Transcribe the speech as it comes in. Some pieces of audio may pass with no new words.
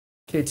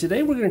Okay,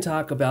 today we're going to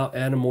talk about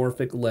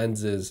anamorphic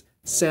lenses.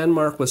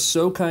 SANDMARC was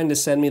so kind to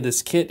send me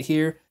this kit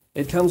here.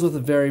 It comes with a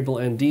variable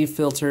ND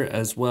filter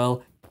as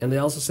well, and they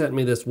also sent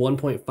me this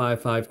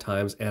 1.55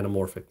 times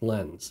anamorphic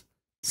lens.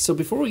 So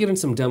before we get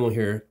into some demo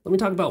here, let me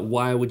talk about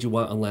why would you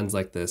want a lens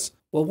like this.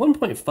 Well,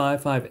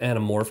 1.55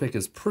 anamorphic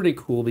is pretty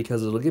cool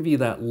because it'll give you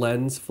that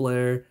lens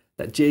flare,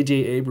 that J.J.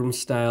 Abrams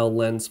style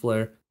lens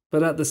flare,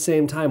 but at the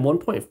same time,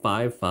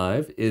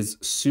 1.55 is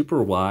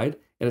super wide,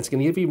 and it's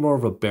going to give you more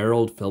of a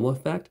barreled film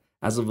effect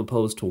as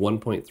opposed to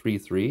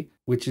 1.33,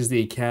 which is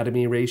the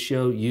Academy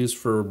ratio used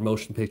for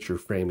motion picture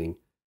framing.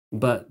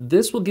 But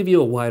this will give you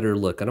a wider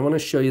look, and I want to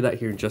show you that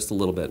here in just a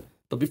little bit.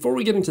 But before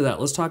we get into that,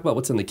 let's talk about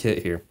what's in the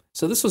kit here.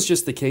 So this was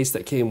just the case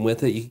that came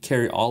with it. You can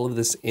carry all of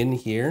this in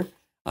here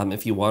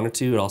if you wanted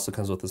to. It also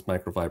comes with this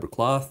microfiber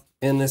cloth.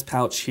 In this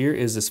pouch here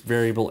is this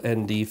variable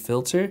ND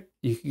filter.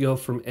 You can go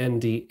from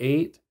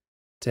ND8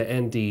 to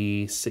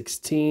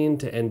ND16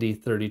 to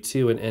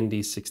ND32 and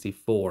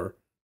ND64.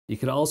 You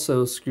could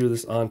also screw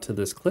this onto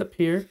this clip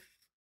here.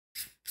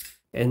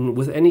 And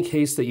with any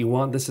case that you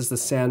want, this is the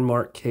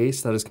SANDMARC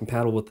case that is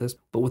compatible with this,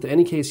 but with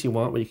any case you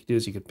want, what you can do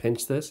is you can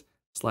pinch this,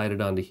 slide it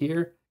onto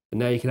here, and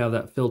now you can have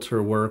that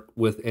filter work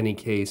with any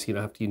case. You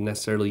don't have to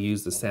necessarily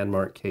use the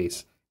SANDMARC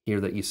case here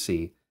that you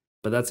see.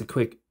 But that's a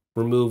quick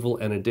removal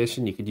and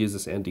addition. You could use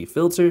this ND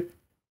filter.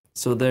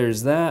 So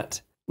there's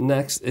that.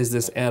 Next is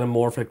this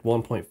anamorphic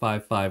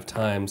 1.55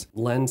 times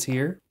lens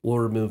here. We'll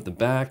remove the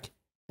back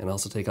and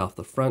also take off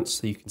the front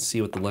so you can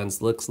see what the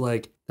lens looks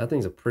like. That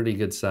thing's a pretty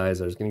good size.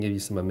 I was gonna give you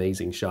some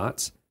amazing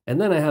shots. And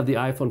then I have the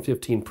iPhone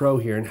 15 Pro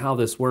here, and how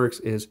this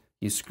works is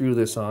you screw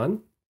this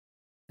on,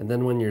 and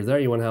then when you're there,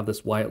 you wanna have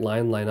this white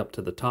line up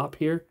to the top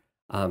here,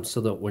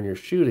 so that when you're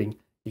shooting,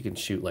 you can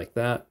shoot like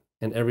that,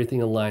 and everything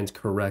aligns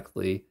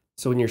correctly.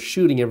 So when you're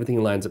shooting,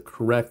 everything lines up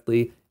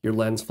correctly. Your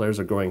lens flares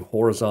are going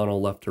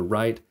horizontal left to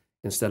right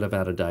instead of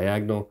at a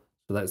diagonal.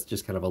 So that's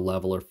just kind of a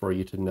leveler for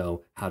you to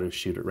know how to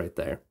shoot it right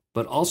there.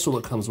 But also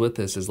what comes with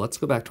this is, let's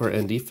go back to our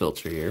ND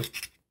filter here.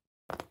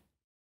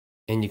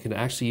 And you can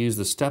actually use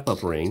the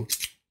step-up ring,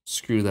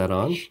 screw that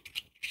on.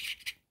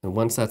 And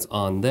once that's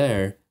on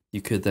there, you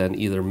could then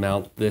either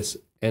mount this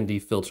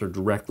ND filter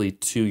directly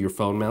to your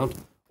phone mount,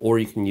 or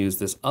you can use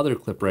this other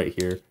clip right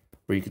here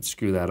where you could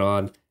screw that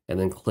on and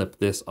then clip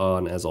this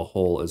on as a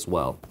whole as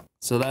well.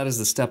 So that is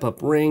the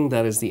step-up ring,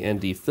 that is the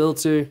ND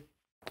filter,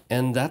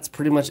 and that's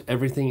pretty much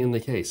everything in the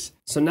case.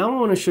 So now I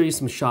want to show you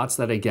some shots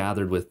that I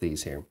gathered with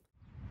these here.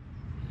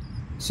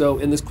 So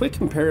in this quick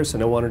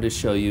comparison, I wanted to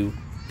show you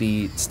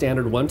the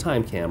standard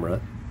one-time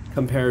camera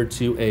compared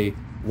to a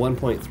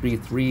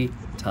 1.33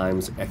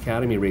 times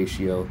Academy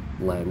ratio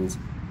lens.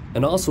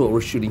 And also what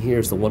we're shooting here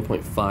is the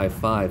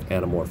 1.55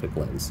 anamorphic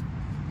lens.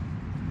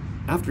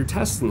 After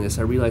testing this,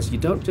 I realized you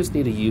don't just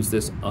need to use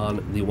this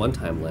on the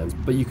one-time lens,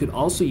 but you could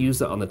also use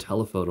that on the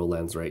telephoto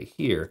lens right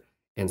here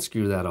and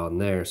screw that on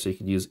there. So you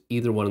could use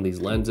either one of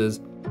these lenses.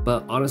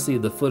 But honestly,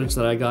 the footage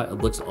that I got, it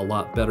looks a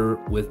lot better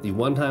with the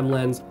one-time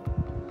lens.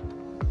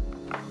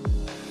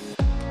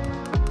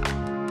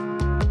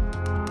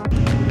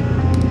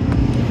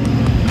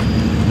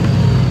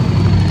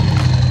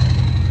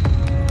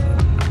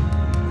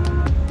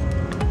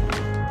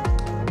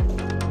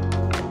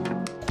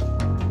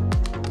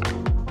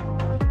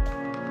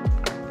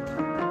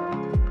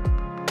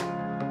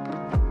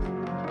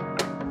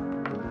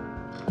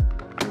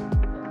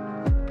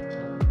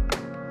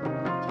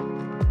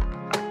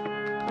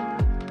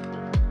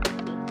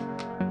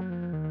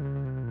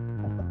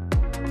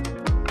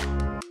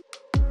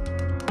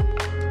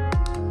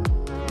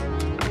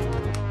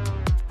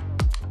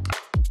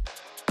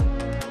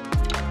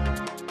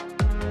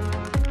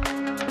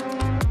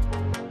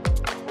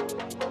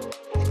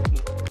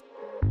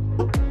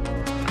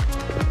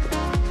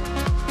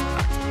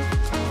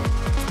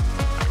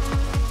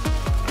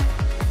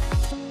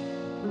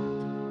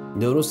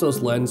 Notice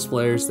those lens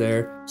flares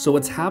there. So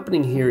what's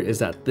happening here is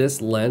that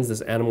this lens,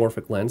 this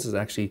anamorphic lens, is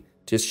actually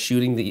just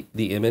shooting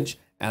the image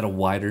at a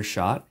wider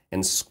shot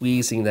and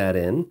squeezing that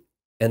in.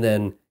 And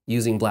then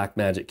using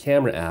Blackmagic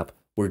Camera app,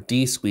 we're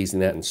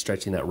de-squeezing that and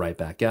stretching that right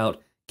back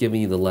out,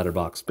 giving you the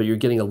letterbox, but you're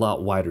getting a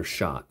lot wider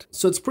shot.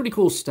 So it's pretty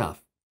cool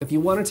stuff. If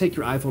you want to take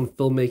your iPhone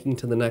filmmaking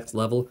to the next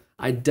level,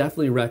 I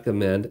definitely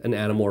recommend an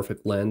anamorphic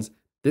lens.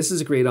 This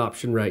is a great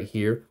option right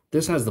here.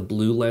 This has the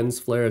blue lens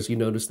flare, as you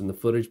noticed in the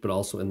footage, but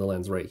also in the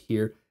lens right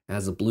here. It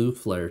has a blue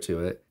flare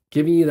to it,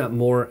 giving you that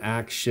more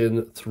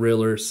action,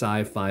 thriller,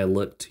 sci-fi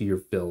look to your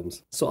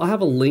films. So I'll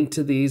have a link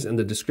to these in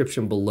the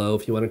description below.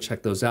 If you want to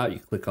check those out, you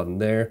can click on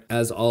there.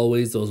 As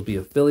always, those will be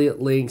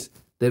affiliate links.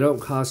 They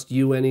don't cost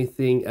you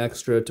anything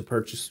extra to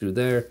purchase through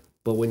there,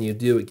 but when you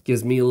do, it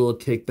gives me a little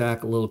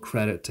kickback, a little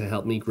credit to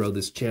help me grow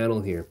this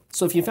channel here.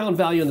 So if you found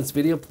value in this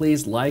video,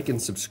 please like and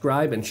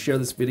subscribe and share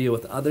this video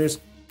with others.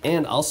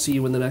 And I'll see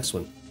you in the next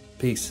one.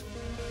 Peace.